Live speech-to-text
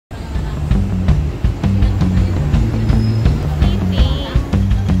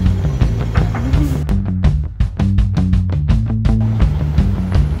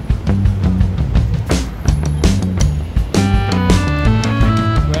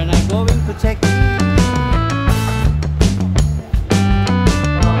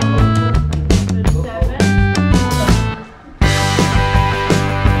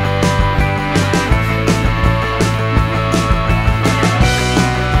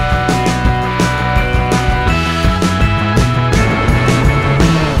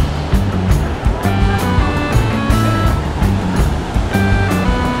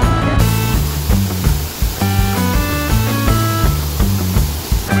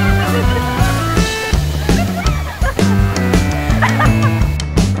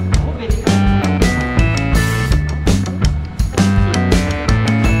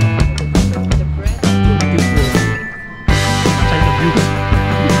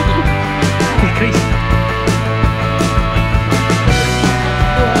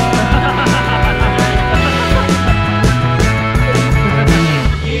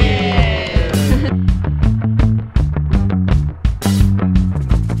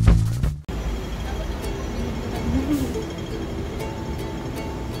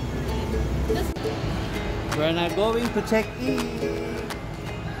We're now going to check in.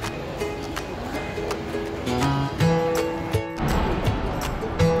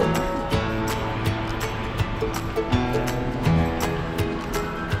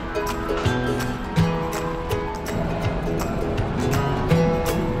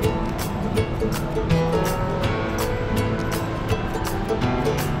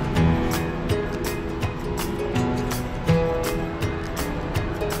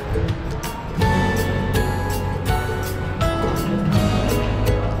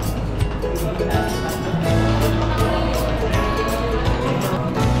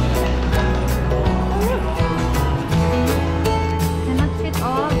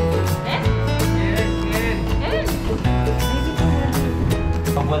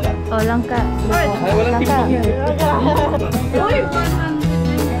 Oh, langka. Ay, walang timbang yan. Uy, 100.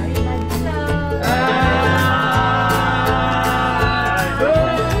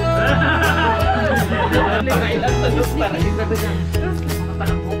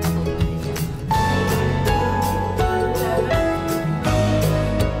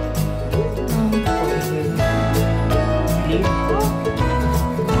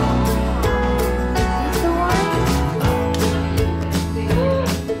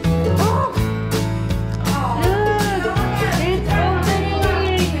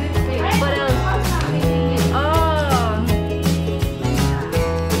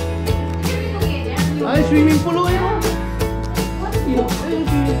 Swimming pool yun.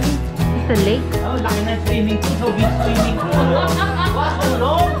 It's a lake. Oh, laki na swimming pool. So, beach swimming pool. Wow, so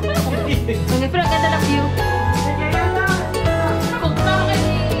long. Pero ang ganda ng view.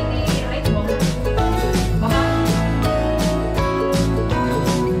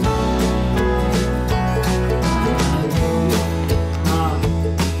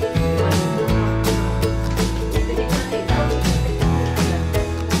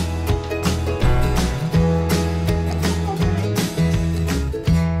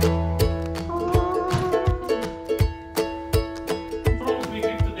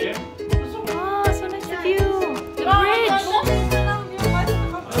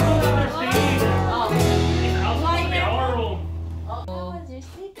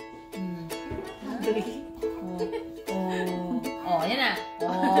 Oh, yan na.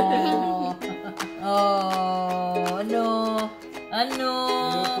 Oh, ano? Ano?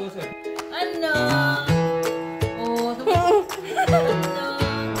 Ano? Oh, ano?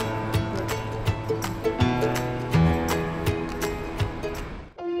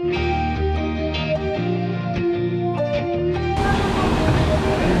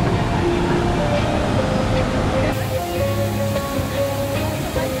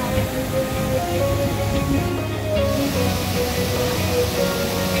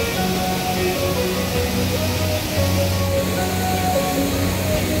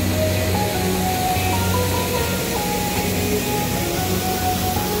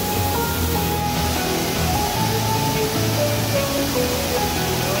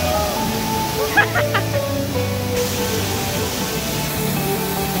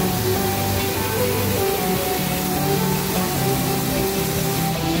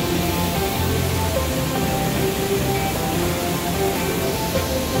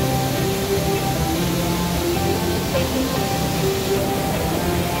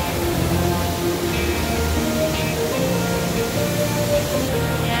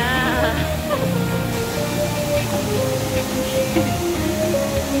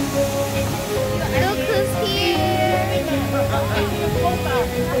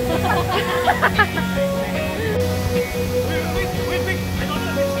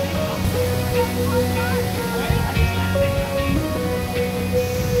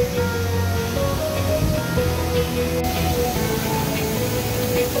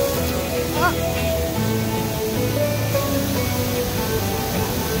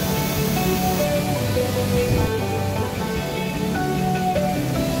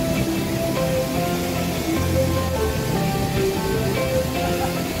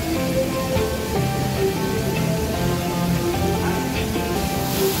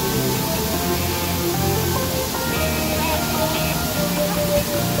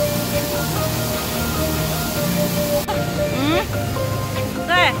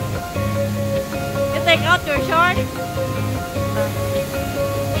 Take out your short.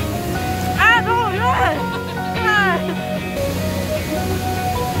 Ah, no, no.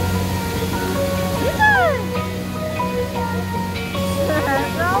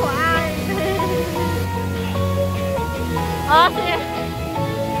 Oh, sige.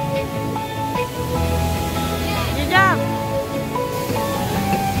 Good job.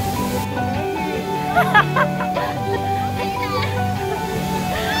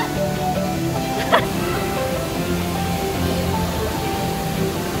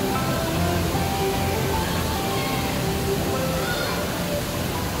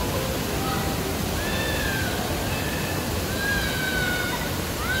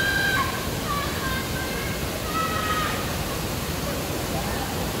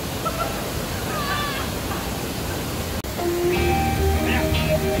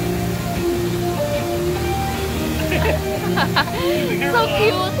 So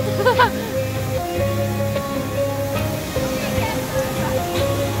cute.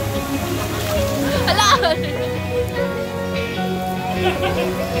 Ala!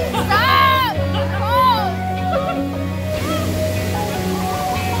 Stop!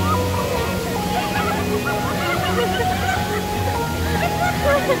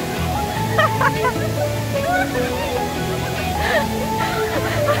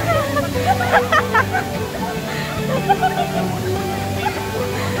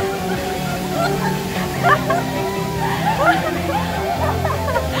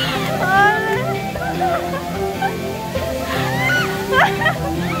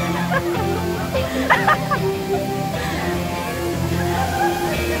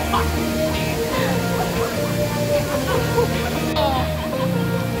 Oh!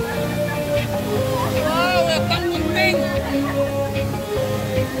 Wow, welcome to Ping.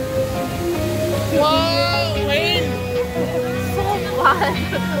 Wow, Wayne. So fun.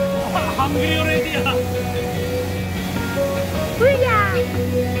 Hungry already, ah. Kuya,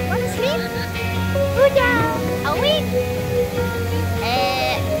 wanna sleep? Kuya, awake.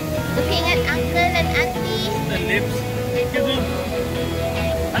 Looking at uncle and auntie. The lips.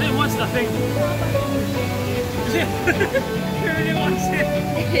 I didn't watch the thing. He really wants it.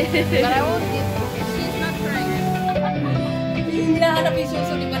 But I won't give. She's not trying. Hinahanap yung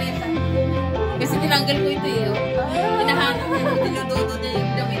suso ni Teresa. Kasi tinanggal ko ito eh. Hinahanap niya, dinududo niya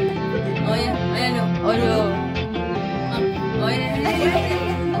yung damit. O yan, ayan o. O yan. O yan.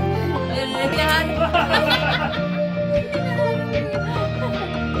 Ayan, hinahanap.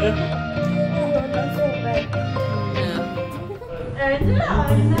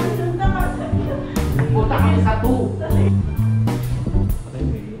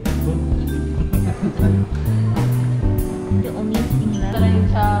 Tara yung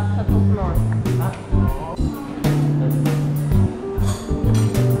sa 2 floor.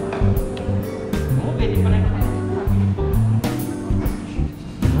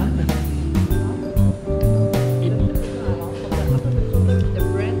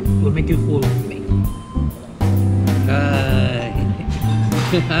 Will make you full. Hi!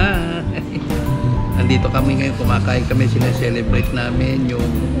 Nandito kami ngayon, kumakain kami, sineselebrate namin yung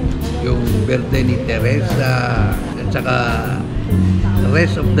birthday ni Teresa at saka the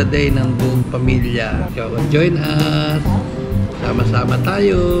rest of the day ng buong pamilya. So join us, sama-sama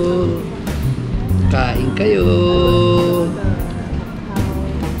tayo, kain kayo.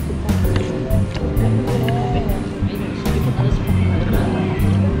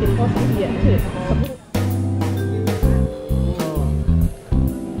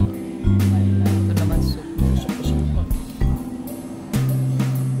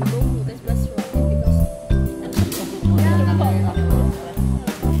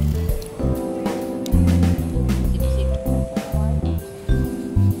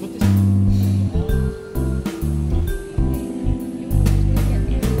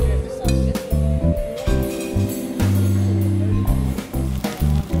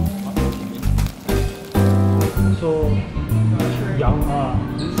 So young,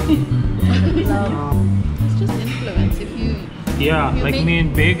 It's just influence. If you yeah, like me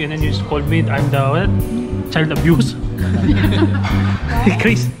and big, and then you just called me. I'm the what? Child abuse.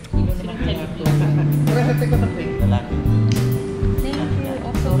 Chris.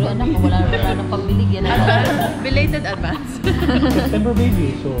 Sorry anak, wala nang pambili yan. belated advance. September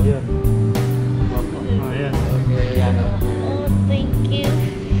baby, so yeah. Oh yeah. Oh, thank you.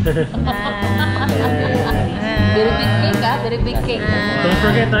 Very big cake ah, very big cake. Don't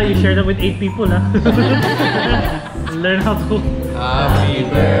forget you share that with 8 people Learn how to Happy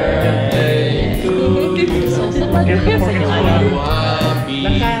birthday to you. get the fork and spoon.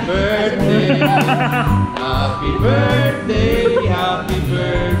 Happy birthday, happy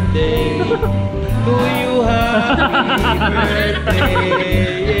birthday to you, happy birthday.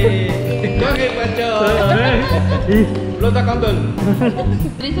 Okay, Pacho. Blow the candle.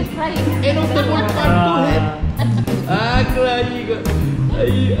 Teresa's crying. Enong tebul pantuhin. Crying.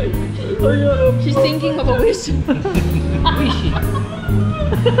 She's thinking of a wish.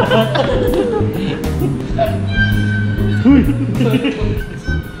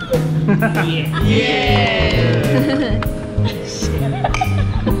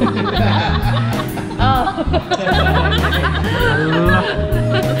 Oh.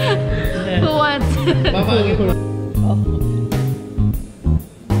 Who wants? Mama,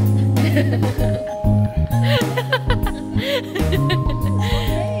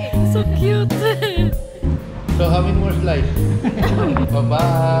 So cute. so how many more slices?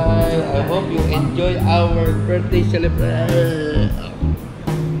 Bye-bye. I hope you enjoy our birthday celebration.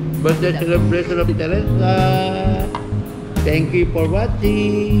 Birthday celebration of Teresa. Thank you for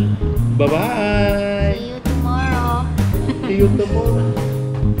watching. Bye-bye. See you tomorrow. See you tomorrow.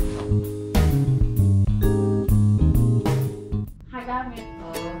 Hagamit.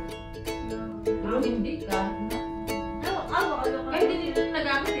 Pero hindi ka. Kahit hindi na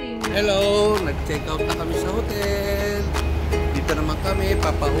nagamit eh. Hello, nag-check out na kami sa hotel. Dito naman kami,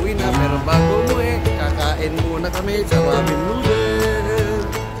 papauwi na. Pero bago umuwi, kakain muna kami sa ramen noodle.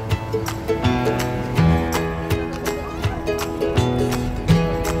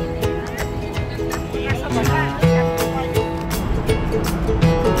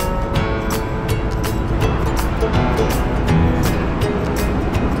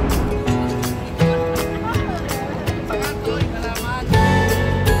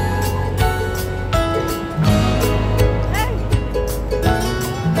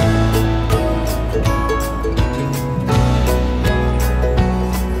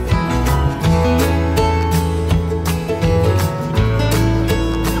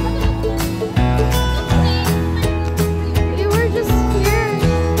 We were just here.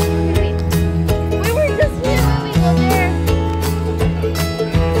 Wait. We were just here when we go there.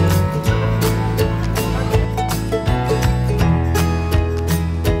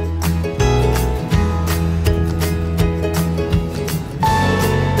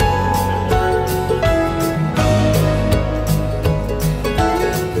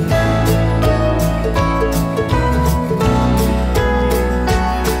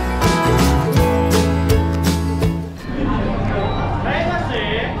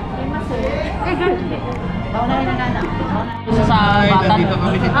 Hi, nandito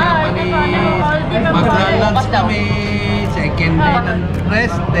kami sa Japanese. Magla-lunch kami. Second day ng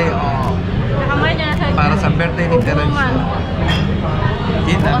rest day off. Para sa birthday ni Teresa.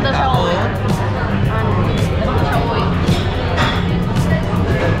 Kita ang tao.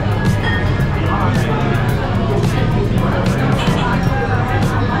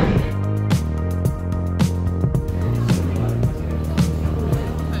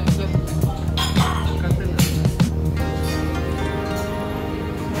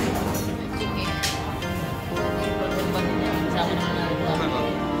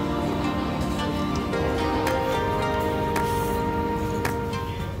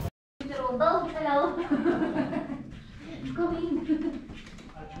 Oh, hello. Coming.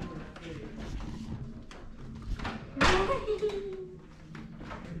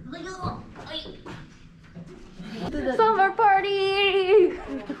 Summer party.